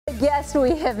Guest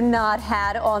we have not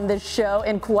had on the show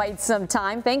in quite some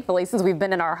time, thankfully, since we've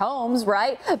been in our homes,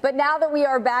 right? But now that we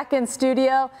are back in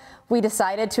studio, we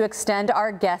decided to extend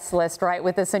our guest list, right,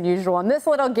 with this unusual one. This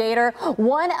little gator,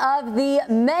 one of the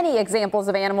many examples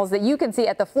of animals that you can see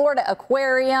at the Florida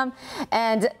Aquarium.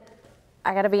 And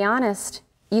I gotta be honest,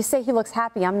 you say he looks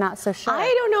happy. I'm not so sure. I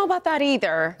don't know about that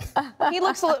either. He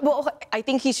looks a little, well, I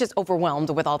think he's just overwhelmed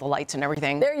with all the lights and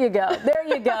everything. There you go. There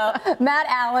you go. Matt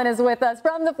Allen is with us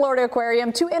from the Florida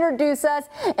Aquarium to introduce us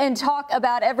and talk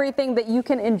about everything that you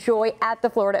can enjoy at the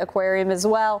Florida Aquarium as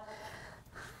well.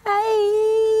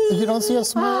 Hey. You don't see a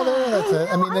smile there? That's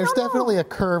it. I mean, there's definitely a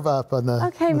curve up on the...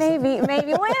 Okay, maybe.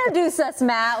 Well, introduce us,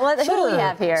 Matt. Who do we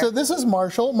have here? So this is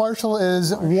Marshall. Marshall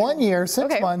is 1 year,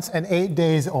 6 months, and 8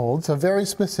 days old, so very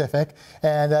specific.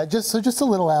 And just a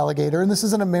little alligator. And this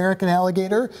is an American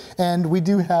alligator. And we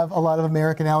do have a lot of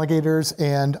American alligators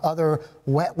and other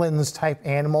wetlands type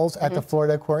animals at the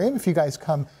Florida Aquarium. If you guys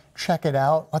come check it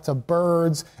out. Lots of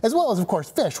birds, as well as, of course,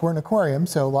 fish. We're an aquarium,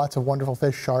 so lots of wonderful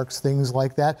fish, sharks, things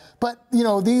like that. But, you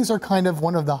know, these are kind of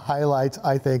one of the highlights,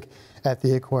 I think, at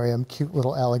the aquarium. Cute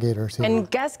little alligators here.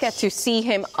 And guests get to see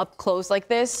him up close like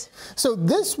this? So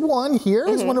this one here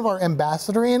is one of our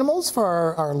ambassador animals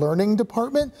for our learning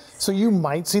department. So you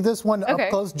might see this one up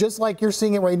close, just like you're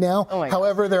seeing it right now.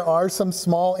 However, there are some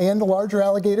small and larger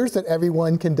alligators that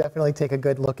everyone can definitely take a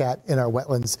good look at in our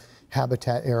wetlands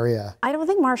habitat area. I don't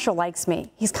think Marshall likes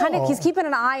me. He's kind of, he's keeping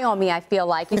an eye on me, I feel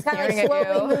like. He's kind of like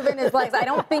slowly moving his legs. I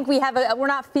don't think we're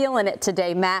not feeling it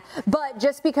today, Matt. But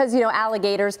just because, you know,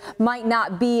 alligators might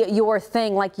not be your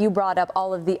thing, like you brought up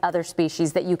all of the other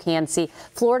species that you can see.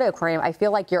 Florida Aquarium, I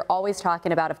feel like you're always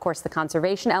talking about, of course, the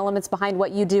conservation elements behind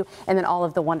what you do, and then all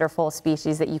of the wonderful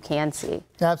species that you can see.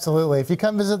 Absolutely. If you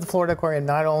come visit the Florida Aquarium,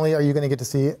 not only are you going to get to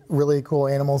see really cool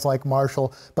animals like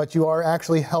Marshall, but you are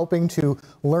actually helping to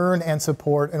learn and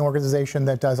support an organization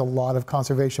that does a lot of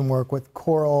conservation work with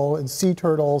coral and sea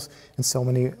turtles and so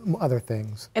many other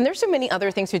things. And there's so many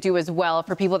other things to do as well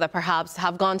for people that perhaps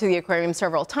have gone to the aquarium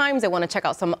several times. They want to check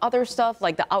out some other stuff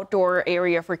like the outdoor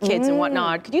area for kids and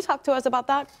whatnot. Could you talk to us about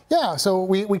that? Yeah, so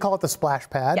we call it the splash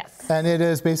pad. Yes. And it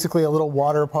is basically a little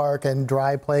water park and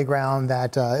dry playground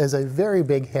that is a very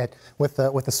big hit with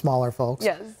the smaller folks.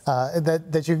 Yes.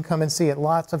 That you can come and see it.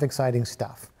 Lots of exciting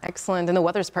stuff. Excellent, and the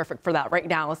weather's perfect for that right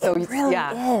now. So it really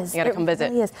is. You gotta come visit.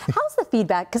 Really is. How's the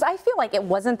feedback? Because I feel like it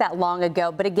wasn't that long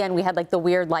ago, but again, we had like the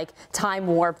weird like time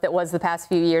warp that was the past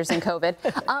few years in COVID.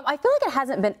 I feel like it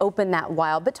hasn't been open that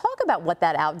while, but talk about what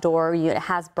that outdoor unit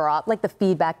has brought, like the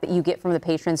feedback that you get from the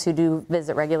patrons who do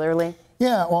visit regularly.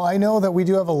 Yeah, well, I know that we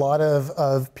do have a lot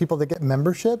of people that get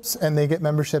memberships, and they get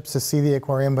memberships to see the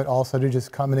aquarium, but also to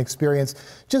just come and experience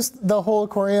just the whole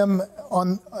aquarium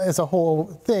as a whole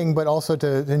thing, but also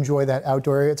to enjoy that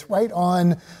outdoor area. It's right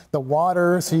on the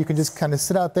water, so you can just kind of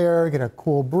sit out there, get a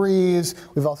cool breeze.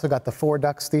 We've also got the Four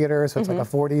Ducks Theater, so it's like a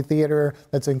 4D theater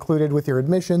that's included with your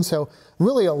admission. So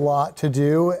really a lot to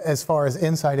do as far as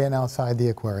inside and outside the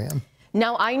aquarium.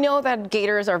 Now, I know that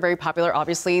gators are very popular.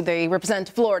 Obviously, they represent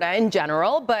Florida in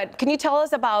general, but can you tell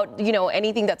us about, you know,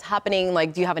 anything that's happening?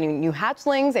 Like, do you have any new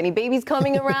hatchlings, any babies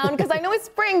coming around? Because I know it's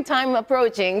springtime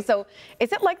approaching. So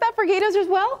is it like that for gators as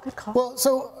well? Good call. Well,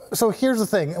 so here's the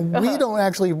thing. We don't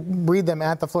actually breed them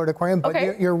at the Florida Aquarium,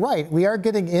 but you're right. We are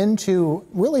getting into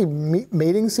really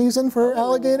mating season for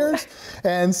alligators.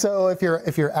 And so if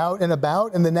you're out and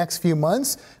about in the next few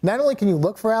months, not only can you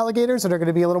look for alligators that are going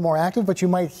to be a little more active, but you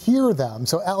might hear them.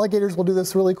 So alligators will do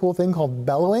this really cool thing called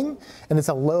bellowing, and it's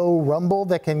a low rumble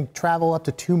that can travel up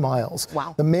to 2 miles.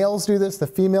 Wow. The males do this, the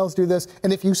females do this,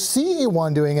 and if you see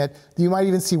one doing it, you might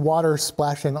even see water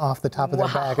splashing off the top of their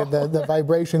back. The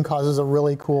vibration causes a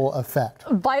really cool effect.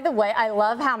 By the way, I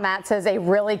love how Matt says a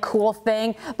really cool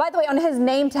thing. By the way, on his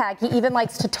name tag, he even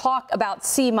likes to talk about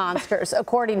sea monsters,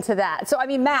 according to that. So, I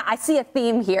mean, Matt, I see a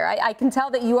theme here. I can tell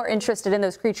that you are interested in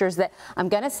those creatures that I'm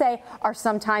going to say are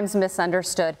sometimes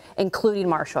misunderstood, including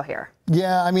Marshall here.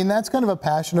 Yeah, I mean, that's kind of a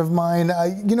passion of mine.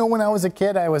 You know, when I was a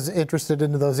kid, I was interested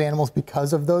into those animals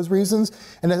because of those reasons.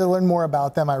 And as I learned more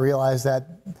about them, I realized that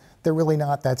they're really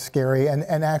not that scary. And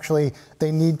actually,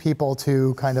 they need people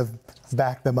to kind of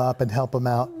back them up and help them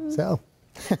out. So.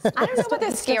 I don't know about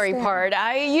the scary part.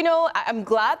 I'm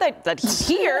glad that he's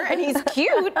here and he's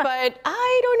cute, but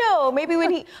I don't know. Maybe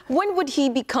when would he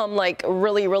become like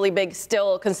really, really big,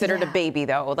 still considered a baby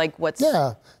though? Like what's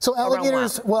so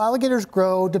alligators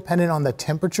grow dependent on the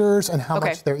temperatures and how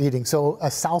much they're eating. So a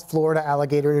South Florida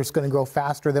alligator is going to grow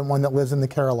faster than one that lives in the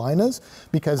Carolinas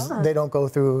because they don't go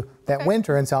through that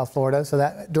winter in South Florida. So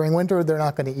that during winter they're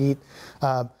not going to eat.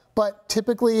 But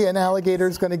typically an alligator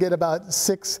is going to get about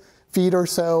 6 feet or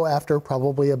so after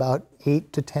probably about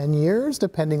 8 to 10 years,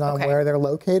 depending on where they're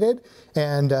located.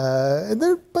 And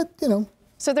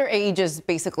So their age is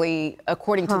basically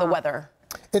according to the weather.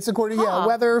 It's according,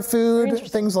 weather, food,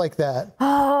 things like that.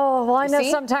 Oh, well, I know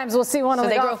see? sometimes we'll see one on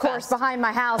the golf course behind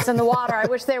my house in the water. I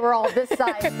wish they were all this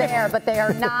size there, but they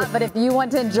are not. But if you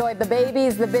want to enjoy the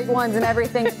babies, the big ones, and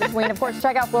everything in between, of course,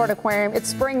 check out Florida Aquarium. It's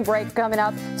spring break coming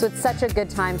up, so it's such a good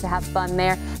time to have fun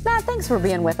there. Matt, thanks for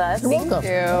being with us. You're welcome. Thank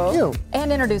you. Thank you.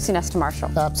 And introducing us to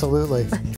Marshall. Absolutely.